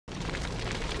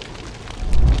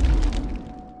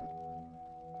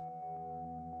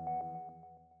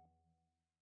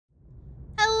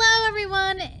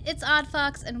everyone, it's Odd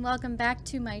Foxx and welcome back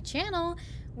to my channel.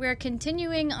 We're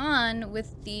continuing on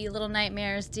with the Little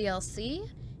Nightmares DLC,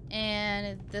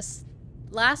 and this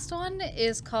last one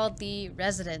is called The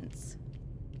Residence.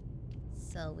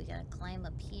 So we gotta climb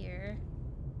up here.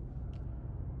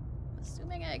 I'm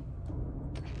assuming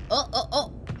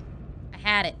Oh! I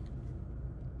had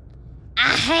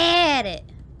it.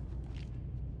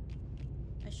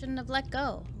 I shouldn't have let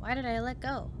go. Why did I let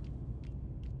go?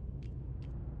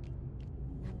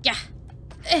 Yeah.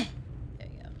 There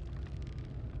you go.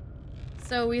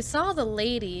 So we saw the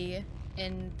lady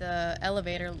in the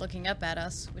elevator looking up at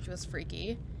us, which was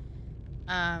freaky.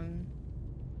 Oh,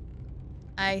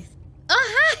 hi!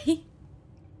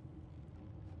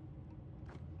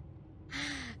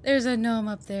 There's a gnome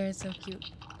up there. It's so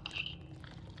cute.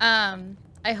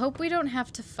 I hope we don't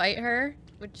have to fight her,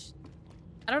 which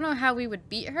I don't know how we would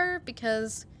beat her,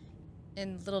 because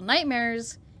in Little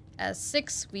Nightmares, as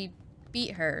 6, we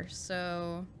beat her,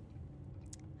 so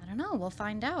I don't know, we'll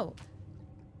find out.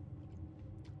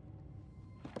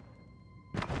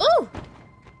 Oh!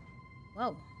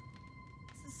 Whoa.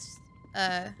 This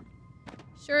is,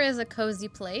 sure is a cozy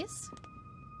place.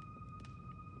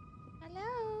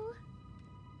 Hello?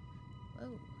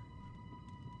 Whoa.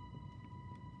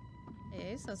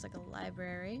 Okay, so it's like a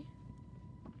library.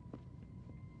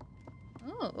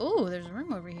 Oh, there's a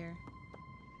room over here.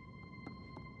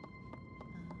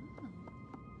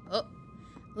 Oh,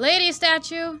 lady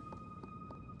statue!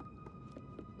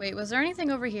 Wait, was there anything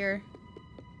over here?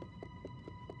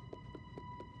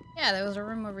 Yeah, there was a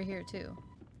room over here too.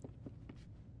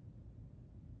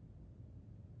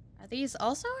 Are these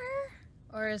also her?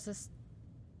 Or is this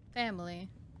family?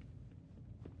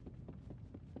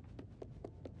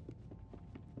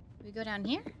 We go down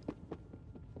here?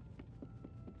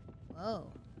 Whoa.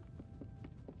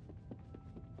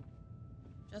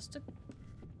 Just a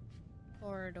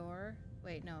corridor.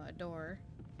 Wait, no, a door.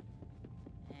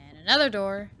 And another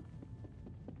door.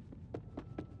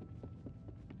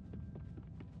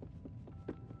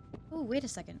 Oh, wait a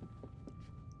second.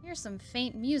 Here's some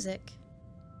faint music.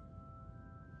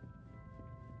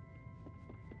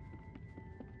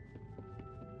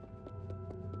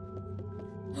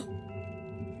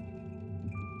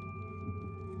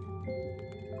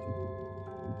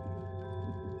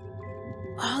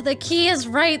 Oh, the key is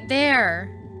right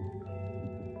there.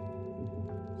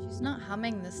 She's not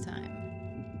humming this time.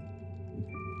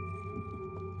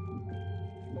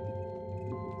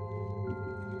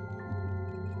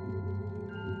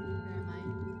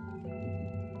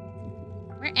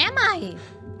 Where am I?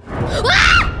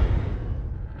 Ah!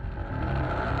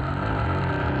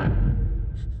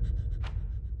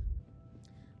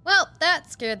 Well,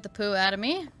 that scared the poo out of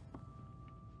me.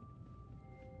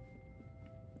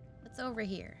 What's over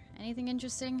here? Anything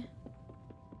interesting?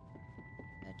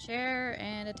 A chair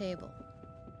and a table.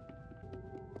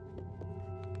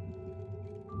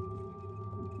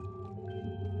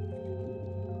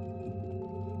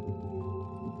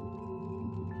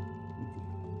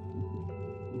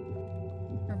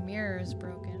 Her mirror is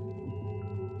broken.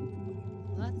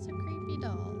 Lots of creepy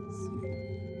dolls.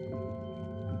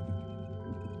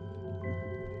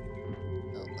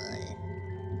 Oh my.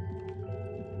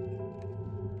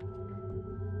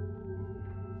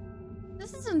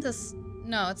 This isn't this.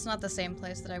 No, it's not the same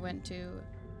place that I went to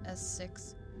as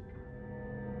 6.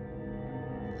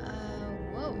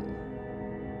 Whoa.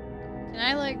 Can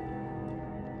I, like...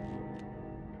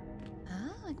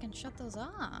 Oh, I can shut those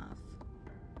off.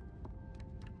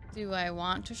 Do I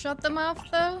want to shut them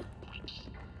off, though?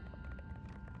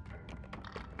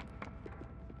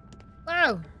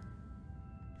 Whoa!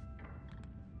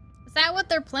 Is that what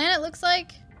their planet looks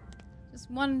like?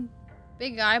 Just one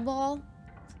big eyeball?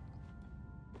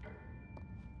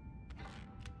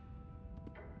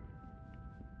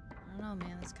 I don't know,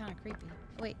 man. That's kind of creepy.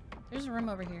 Wait, there's a room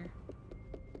over here.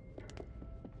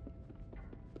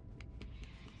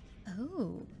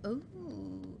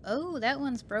 Oh, that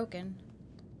one's broken.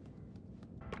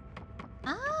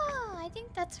 Oh, I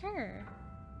think that's her.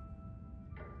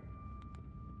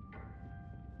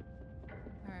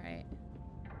 Alright.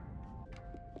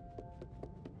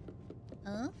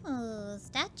 Oh,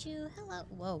 statue. Hello.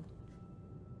 Whoa.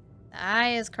 The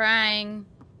eye is crying.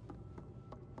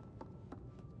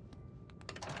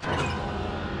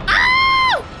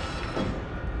 Oh!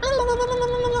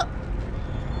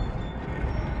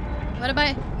 What am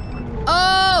I?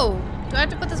 Oh! Do I have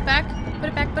to put this back? Put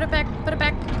it back, put it back, put it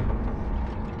back.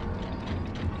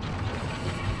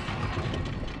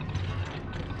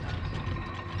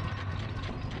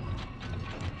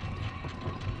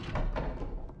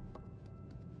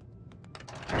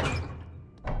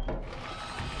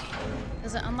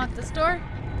 Does it unlock this door?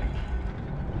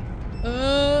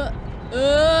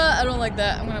 I don't like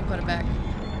that. I'm gonna put it back.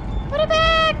 Put it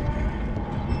back!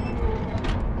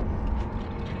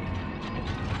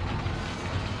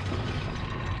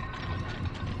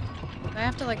 Do I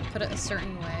have to, like, put it a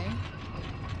certain way?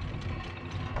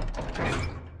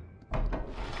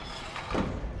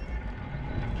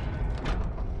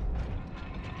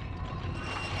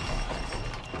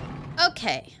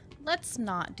 Okay, let's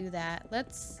not do that.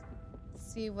 Let's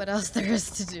see what else there is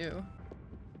to do.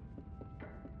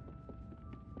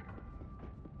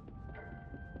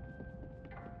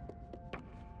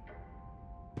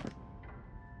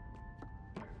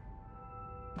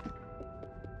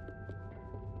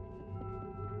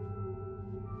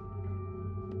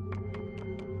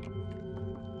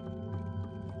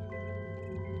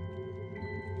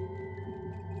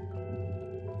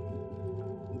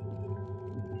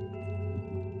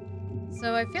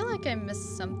 So I feel like I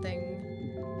missed something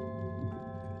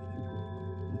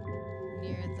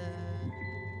near the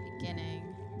beginning.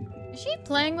 Is she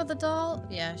playing with the doll?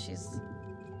 Yeah, she's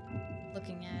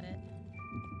looking at it.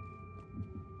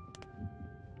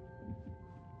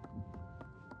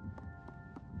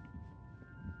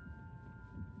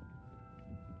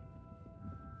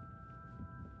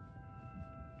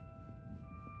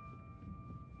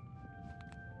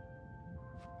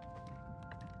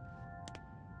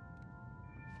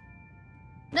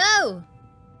 No!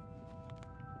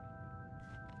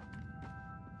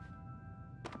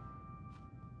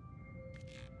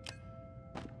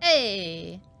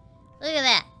 Hey! Look at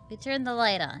that. We turned the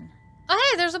light on.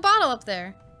 Oh, hey, there's a bottle up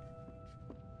there.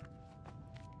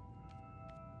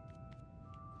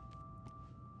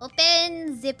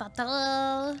 Open the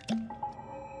bottle.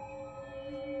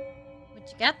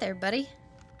 What you got there, buddy?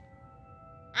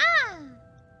 Ah!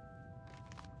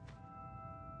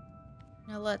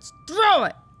 Now let's throw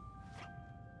it!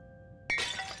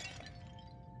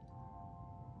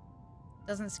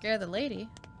 Doesn't scare the lady.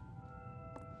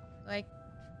 Like,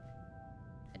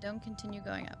 I don't continue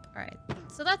going up. Alright,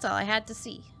 so that's all I had to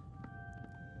see.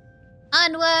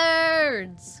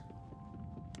 Onwards!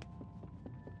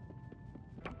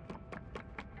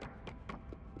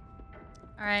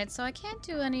 Alright, so I can't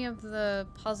do any of the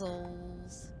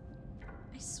puzzles.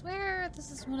 I swear this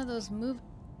is one of those move...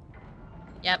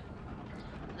 Yep.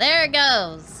 There it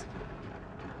goes!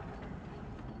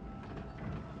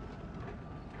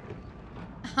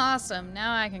 Awesome,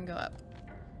 now I can go up.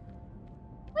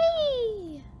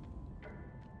 Whee!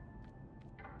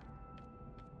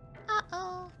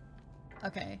 Uh-oh.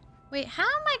 Okay. Wait, how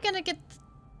am I gonna get...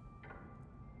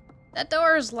 That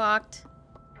door is locked.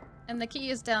 And the key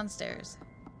is downstairs.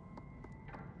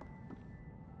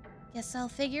 Guess I'll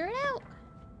figure it out.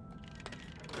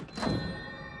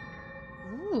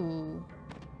 Ooh.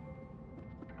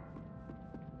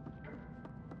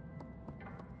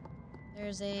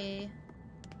 There's a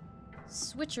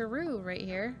switcheroo right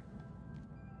here.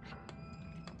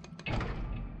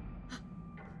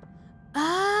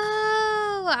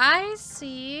 Oh, I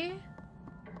see.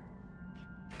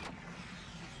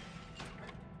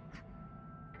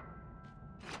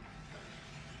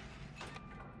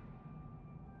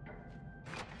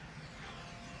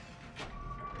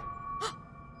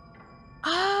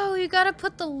 Oh, you gotta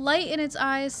put the light in its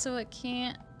eyes so it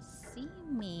can't see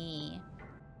me.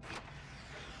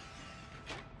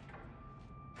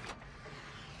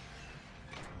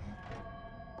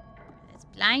 Let's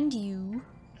blind you.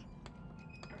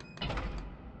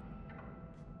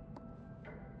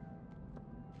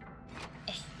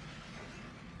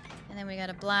 And then we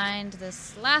gotta blind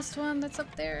this last one that's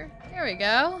up there. There we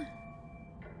go.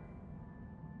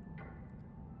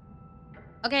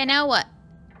 Okay, now what?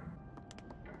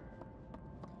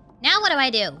 Now what do I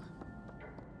do?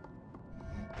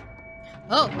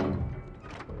 Oh.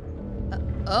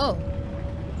 Oh.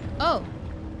 Oh.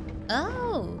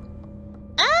 Oh.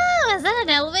 Oh, is that an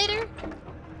elevator?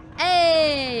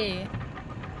 Hey.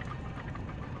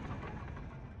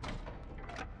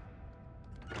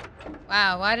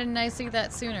 Wow, why didn't I see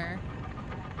that sooner?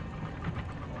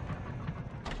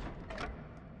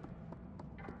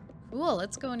 Cool,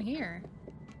 let's go in here.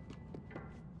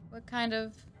 What kind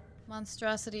of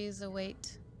monstrosities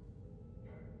await?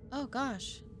 Oh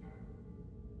gosh.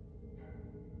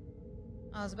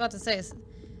 I was about to say,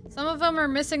 some of them are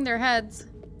missing their heads.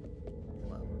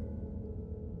 Whoa.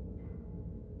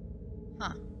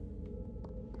 Huh.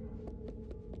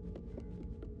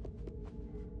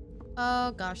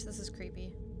 Oh gosh, this is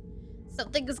creepy.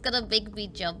 Something is gonna make me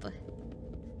jump.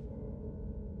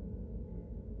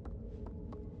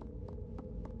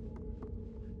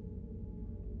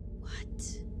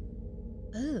 What?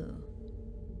 Ooh.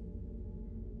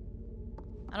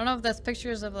 don't know if that's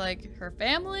pictures of like her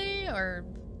family or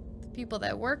the people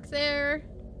that work there.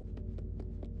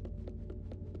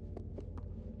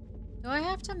 Do I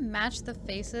have to match the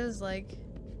faces like...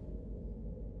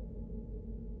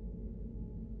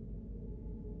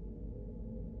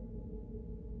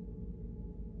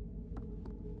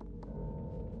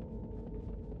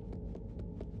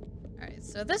 Alright,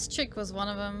 so this chick was one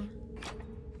of them.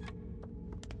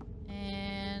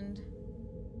 And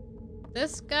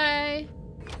this guy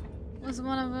was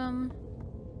one of them.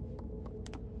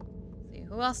 Let's see,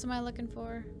 who else am I looking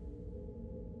for?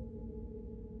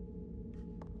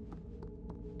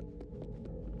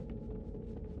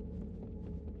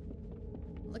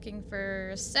 Looking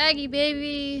for saggy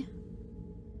baby,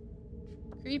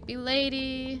 creepy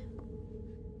lady.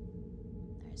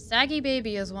 Saggy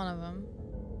baby is one of them.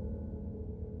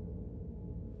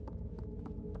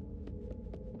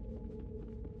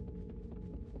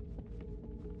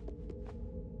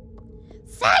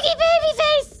 Saggy baby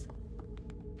face!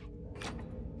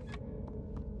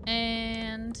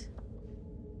 And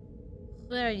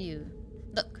where are you?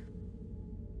 Look.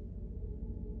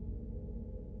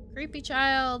 Creepy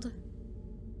child.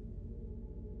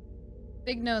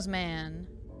 Big nose man.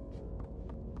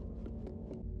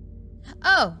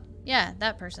 Oh, yeah,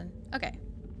 that person. Okay.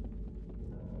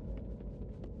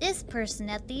 This person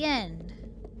at the end.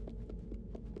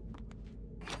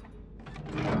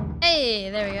 Hey,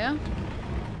 there we go.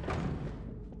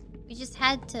 We just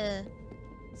had to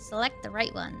select the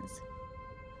right ones.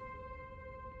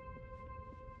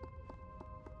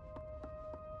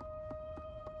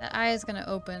 That eye is gonna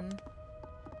open.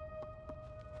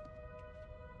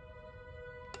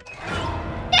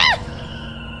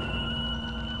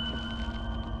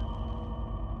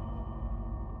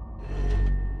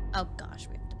 Oh gosh,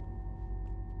 we have to...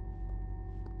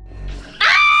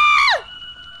 Ah!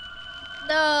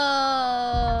 No!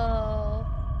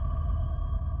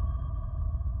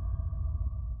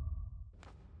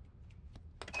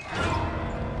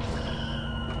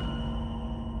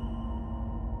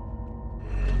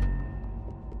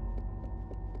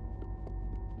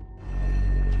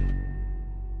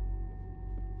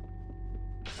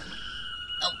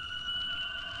 Nope.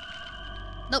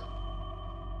 Nope.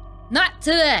 Not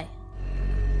today!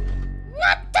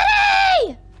 Not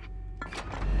today!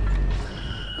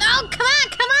 No, come on,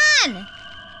 come on!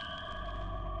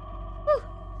 Whew.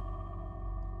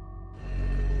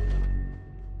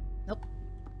 Nope.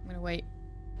 I'm gonna wait.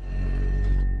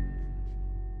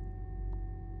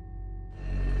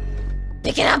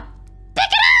 Pick it up! Pick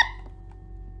it up!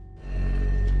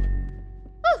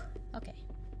 Whew. Okay.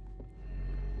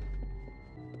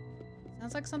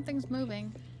 Sounds like something's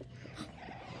moving.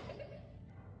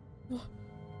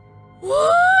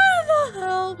 What the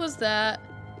hell was that?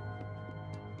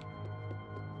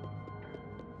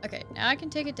 Okay, now I can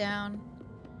take it down.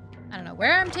 I don't know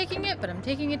where I'm taking it, but I'm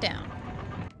taking it down.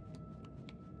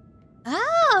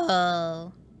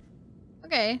 Oh!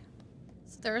 Okay.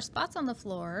 So there are spots on the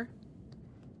floor.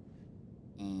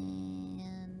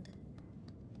 And...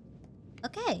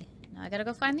 okay, now I gotta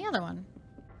go find the other one.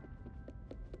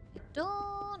 I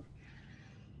don't...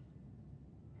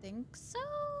 think so?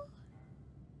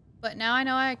 But now I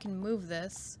know I can move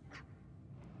this.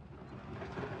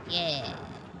 Yeah.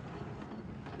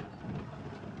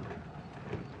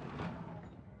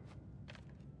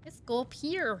 Let's go up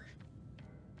here.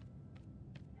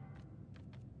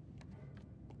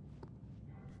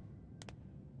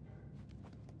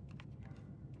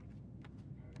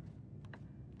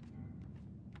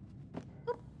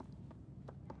 Oop.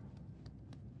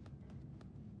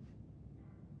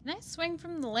 Can I swing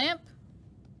from the lamp?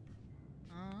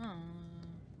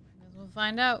 We'll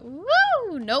find out.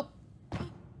 Woo! Nope.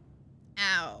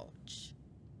 Ouch.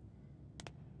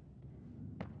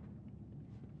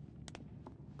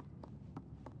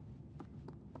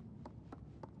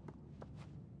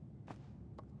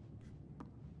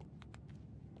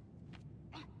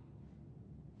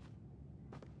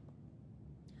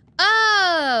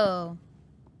 Oh!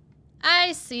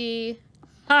 I see.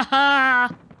 Haha!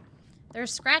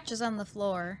 There's scratches on the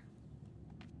floor.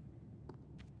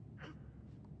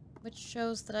 Which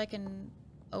shows that I can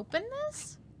open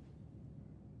this?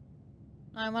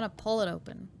 No, I want to pull it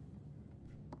open.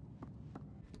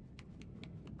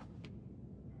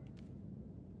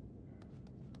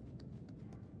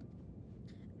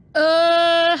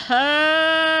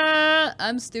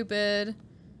 I'm stupid.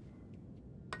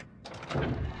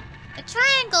 The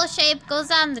triangle shape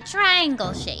goes on the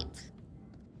triangle shape.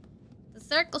 The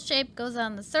circle shape goes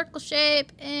on the circle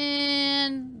shape,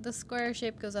 and the square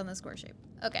shape goes on the square shape.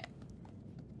 Okay.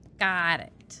 Got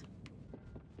it.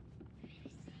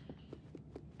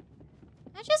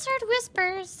 I just heard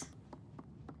whispers.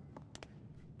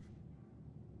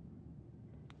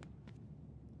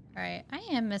 Alright, I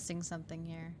am missing something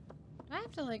here. Do I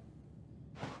have to like...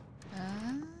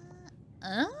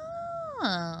 Oh.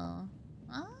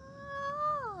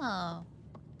 Oh.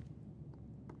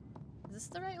 Is this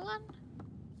the right one?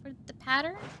 For the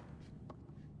pattern?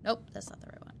 Nope, that's not the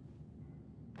right one.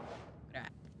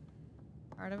 Alright.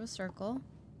 Part of a circle.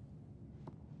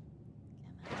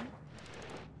 Come on.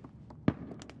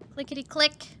 Clickety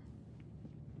click.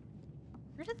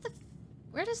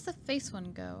 Where does the face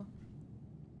one go?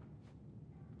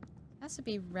 Has to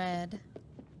be red.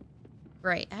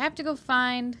 Great. I have to go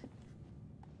find...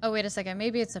 Oh, wait a second.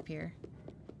 Maybe it's up here.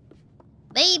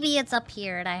 Maybe it's up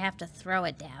here and I have to throw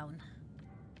it down.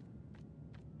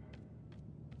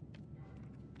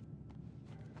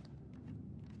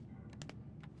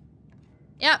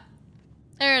 Yep.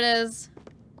 There it is.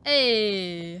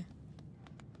 Hey.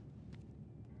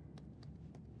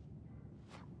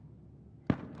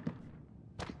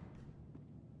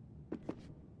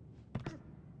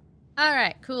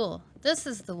 Alright, cool. This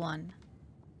is the one.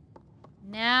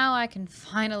 Now I can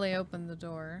finally open the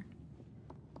door.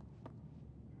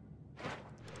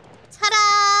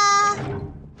 Ta-da!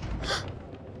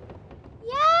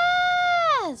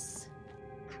 Yes!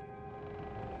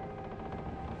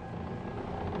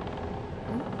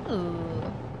 Ooh.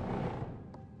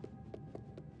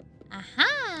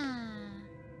 Aha!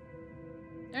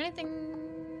 Is there anything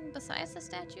besides the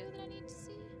statue that I need to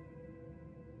see?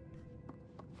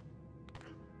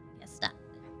 Yes, not.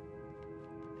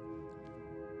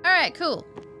 Alright, cool.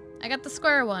 I got the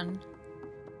square one.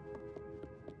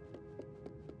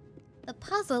 The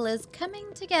puzzle is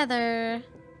coming together.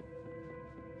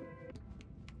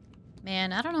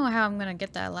 Man, I don't know how I'm gonna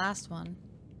get that last one.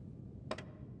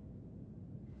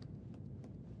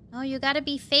 Oh, you gotta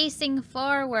be facing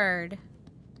forward.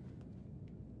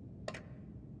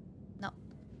 No.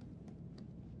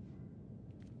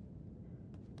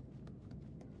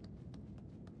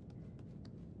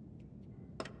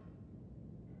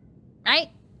 Right?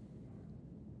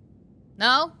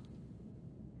 No?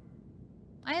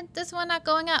 Why is this one not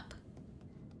going up?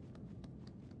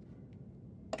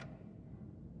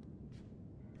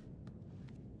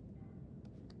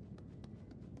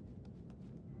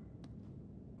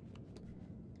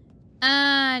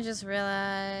 I just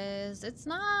realized it's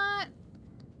not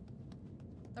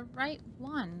the right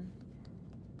one.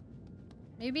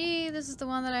 Maybe this is the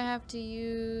one that I have to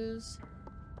use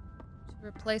to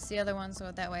replace the other one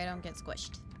so that way I don't get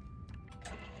squished.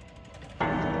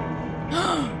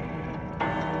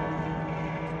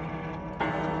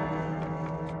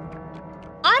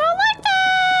 I don't like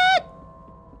that!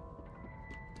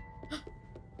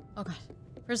 Oh god.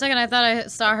 For a second I thought I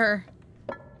saw her.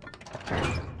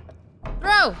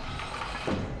 Throw!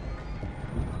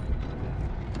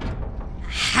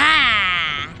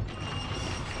 Ha!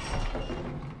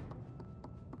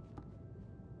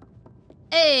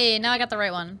 Hey, now I got the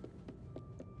right one.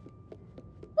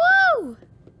 Woo!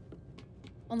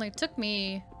 Only took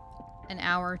me an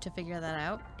hour to figure that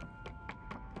out.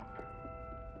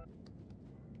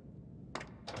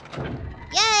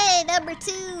 Yay, number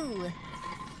 2!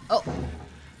 Oh.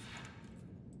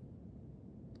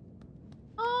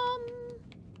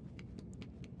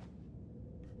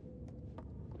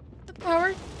 The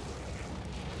power.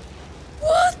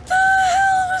 What the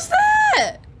hell was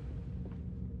that?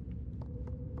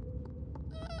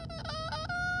 Okay.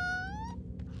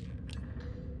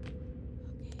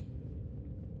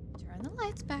 Turn the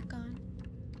lights back on.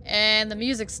 And the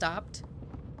music stopped.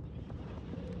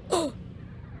 Oh!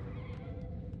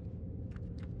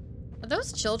 Are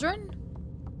those children?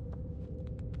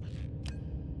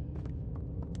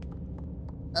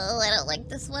 Oh, I don't like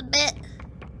this one bit.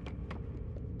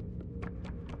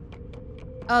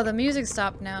 Oh, the music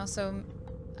stopped now, so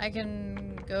I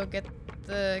can go get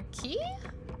the key?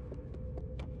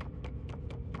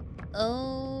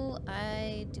 Oh,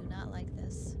 I do not like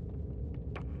this.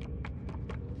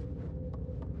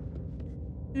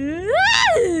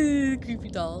 Creepy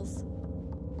dolls.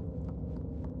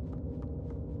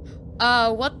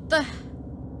 What the...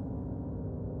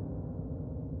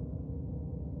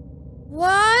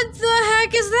 What the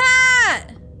heck is that?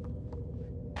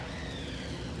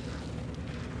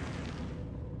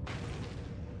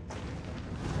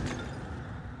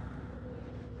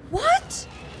 What?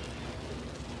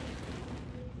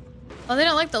 Oh, they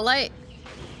don't like the light.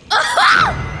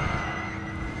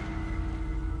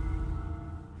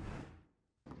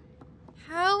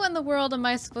 How in the world am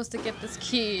I supposed to get this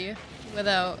key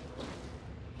without...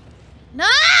 No!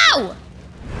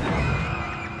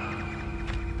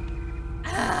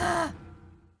 Ah!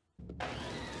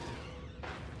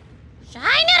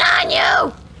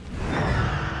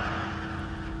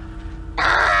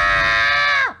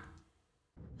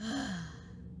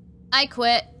 I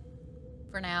quit.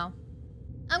 For now.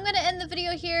 I'm gonna end the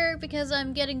video here because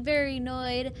I'm getting very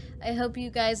annoyed. I hope you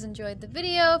guys enjoyed the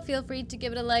video. Feel free to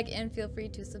give it a like and feel free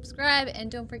to subscribe. And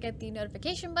don't forget the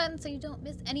notification button so you don't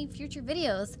miss any future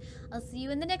videos. I'll see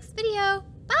you in the next video.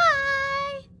 Bye!